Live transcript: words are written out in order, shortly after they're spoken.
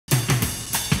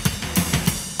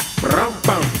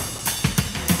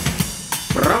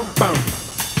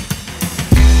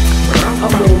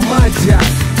I'm on my job.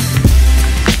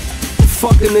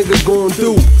 Fuck a nigga going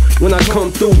through when I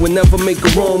come through and never make a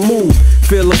wrong move.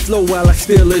 Feel the flow while I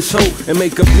steal his hoe and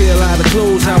make a peel out of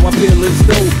clothes. How I peel his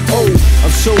dough. Oh,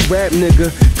 I'm so rap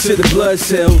nigga to the blood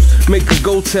cells. Make a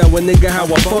go tell a nigga how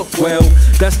I fuck well.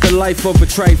 That's the life of a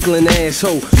trifling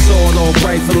asshole. Sawed off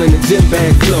rifle in the gym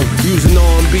bag flow. Using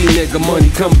R&B nigga money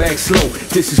come back slow.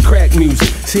 This is crack music.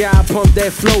 See how I pump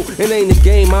that flow? It ain't a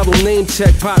game. I don't name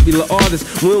check popular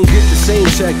artists. We don't get the same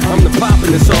check. I'm the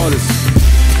poppin'est artist.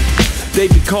 They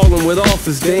be calling with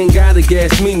offers, they ain't gotta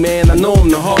gas me, man. I know I'm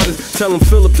the hardest. Tell them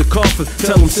fill up the coffers,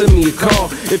 tell them send me a call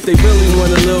if they really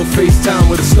want a little FaceTime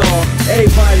with a star.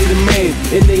 Everybody the man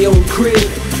in their own crib,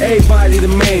 everybody the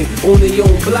man on their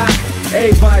own block,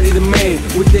 everybody the man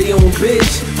with their own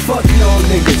bitch. Fuck y'all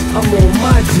niggas, I'm on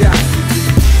my job.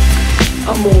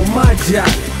 I'm on my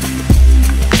job.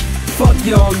 Fuck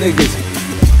y'all niggas,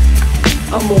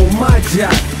 I'm on my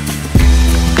job.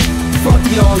 Fuck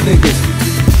y'all niggas.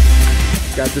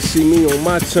 Got to see me on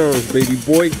my terms, baby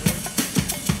boy.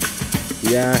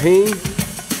 Yeah, I ain't.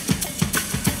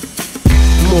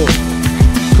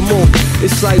 Come on.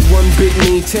 It's like one big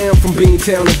mean town from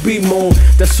Beantown to B-More.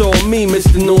 That's all me,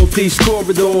 Mr. Northeast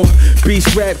Corridor.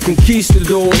 Beast rap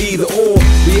conquistador, either or.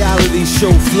 Reality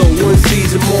show flow, one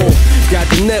season more. Got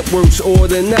the networks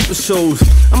ordering episodes.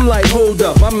 I'm like, hold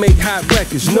up, I make hot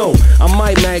records. No, I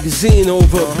might magazine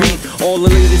over a beat. All the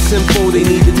latest info they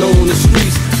need to know on the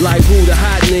streets. Like who the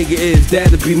hot nigga is,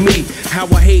 that'll be me. How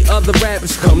I hate other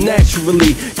rappers come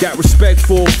naturally. Got respect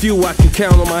for a few, I can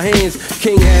count on my hands.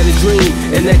 King had a dream,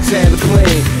 and X had a plan.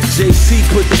 JC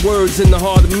put the words in the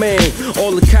heart of man.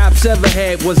 All the cops ever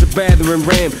had was a battering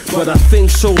ram. But I think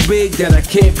so big that I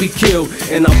can't be killed.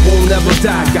 And I won't ever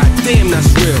die, goddamn that's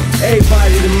real.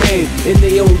 Everybody the man in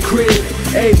their own crib.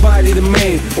 Everybody the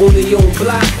man on their own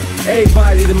block.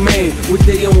 Everybody the man with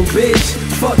their own bitch.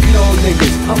 Fuck y'all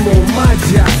niggas, I'm on my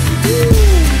job.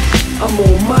 I'm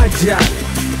on my job.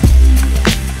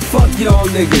 Fuck y'all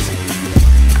niggas,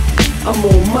 I'm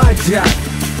on my job.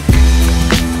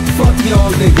 Fuck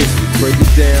y'all niggas. Break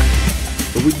it down,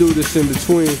 but we do this in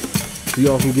between so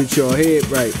y'all can get your head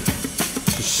right.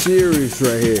 It's a series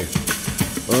right here.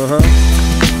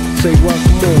 Say what,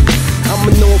 come on. I'm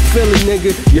a North Philly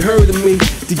nigga, you heard of me.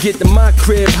 To get to my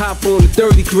crib, hop on the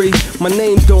 33. My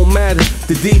name don't matter,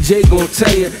 the DJ gon'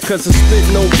 tell you. Cause I spit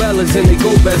novellas and they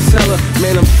go bestseller.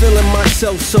 Man, I'm feeling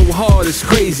myself so hard, it's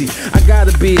crazy. I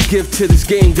gotta be a gift to this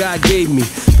game God gave me.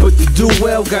 But to do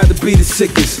well, gotta be the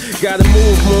sickest. Gotta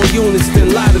move more units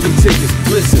than lottery tickets.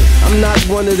 Listen, I'm not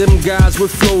one of them guys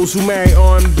with flows who marry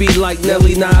R&B like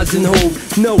Nelly, Nas, and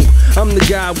Hov. No, I'm the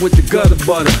guy with the gutter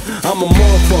butter. I'm a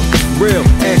motherfucker, real,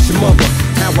 ask your mother.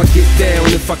 How I get down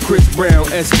if I Chris Brown,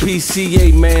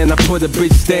 SPCA, man, I put a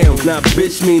bitch down. Not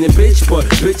bitch meaning bitch, but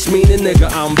bitch meaning nigga.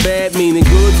 I'm bad meaning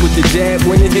good with the jab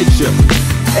when it hits ya.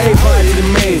 Everybody the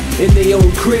man in their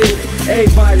own crib.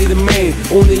 Everybody the man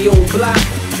on their own block.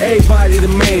 Everybody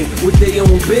the man with their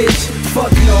own bitch.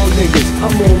 Fuck y'all niggas,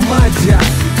 I'm on my job.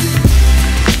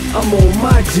 I'm on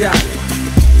my job.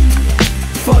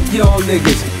 Fuck y'all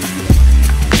niggas,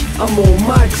 I'm on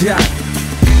my job.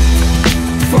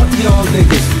 Fuck y'all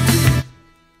niggas.